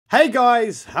Hey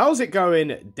guys, how's it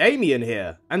going? Damien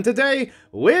here, and today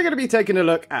we're going to be taking a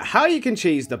look at how you can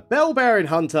cheese the Bell-Bearing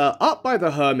Hunter up by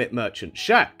the Hermit Merchant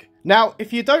Shack. Now,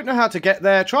 if you don't know how to get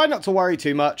there, try not to worry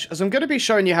too much, as I'm going to be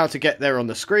showing you how to get there on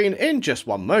the screen in just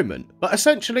one moment. But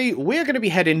essentially, we're going to be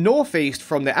heading northeast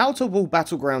from the Outer Wall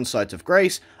Battleground Site of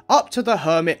Grace up to the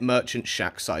Hermit Merchant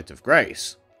Shack Site of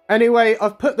Grace. Anyway,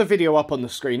 I've put the video up on the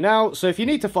screen now, so if you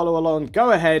need to follow along,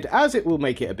 go ahead, as it will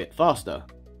make it a bit faster.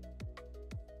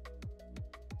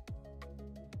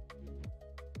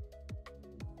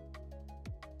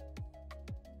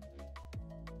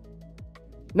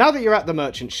 Now that you're at the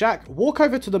Merchant Shack, walk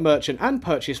over to the Merchant and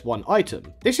purchase one item.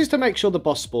 This is to make sure the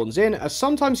boss spawns in, as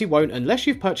sometimes he won't unless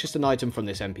you've purchased an item from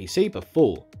this NPC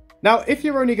before. Now, if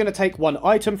you're only going to take one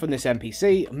item from this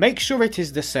NPC, make sure it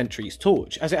is the Sentry's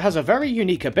Torch, as it has a very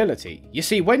unique ability. You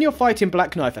see, when you're fighting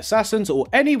Black Knife Assassins or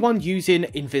anyone using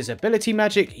invisibility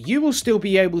magic, you will still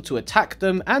be able to attack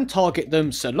them and target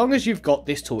them so long as you've got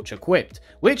this torch equipped,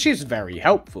 which is very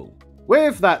helpful.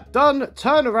 With that done,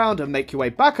 turn around and make your way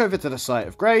back over to the Site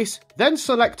of Grace, then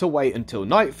select to wait until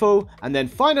nightfall, and then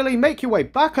finally make your way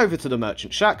back over to the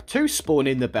Merchant Shack to spawn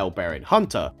in the Bell-Bearing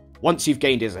Hunter. Once you've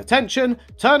gained his attention,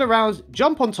 turn around,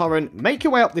 jump on Torrent, make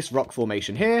your way up this rock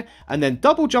formation here, and then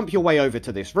double jump your way over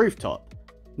to this rooftop.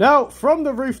 Now, from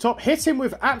the rooftop, hit him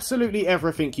with absolutely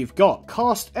everything you've got.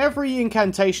 Cast every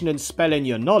incantation and spell in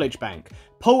your knowledge bank.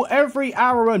 Pull every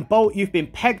arrow and bolt you've been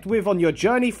pegged with on your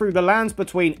journey through the lands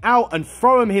between out and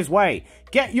throw him his way.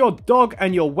 Get your dog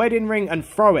and your wedding ring and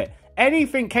throw it.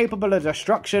 Anything capable of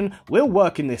destruction will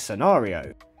work in this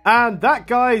scenario. And that,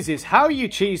 guys, is how you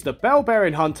cheese the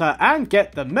Bell-Bearing Hunter and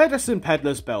get the Medicine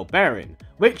Peddler's Bell-Bearing,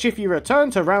 which, if you return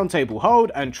to Round Table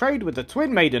Hold and trade with the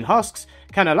Twin Maiden Husks,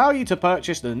 can allow you to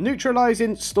purchase the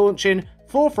neutralizing, staunching,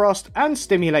 forefrost and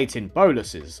stimulating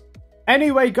boluses.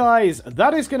 Anyway guys,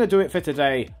 that is going to do it for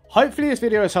today. Hopefully this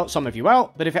video has helped some of you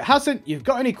out, but if it hasn't, you've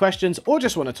got any questions or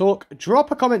just want to talk,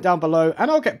 drop a comment down below and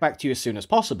I'll get back to you as soon as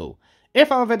possible. If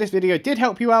however this video did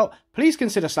help you out, please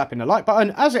consider slapping the like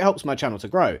button as it helps my channel to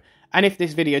grow. And if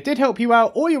this video did help you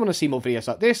out or you want to see more videos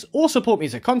like this or support me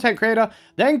as a content creator,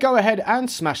 then go ahead and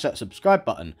smash that subscribe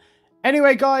button.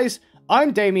 Anyway guys,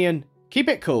 I'm Damien, keep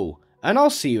it cool, and I'll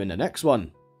see you in the next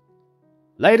one.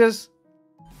 Laters.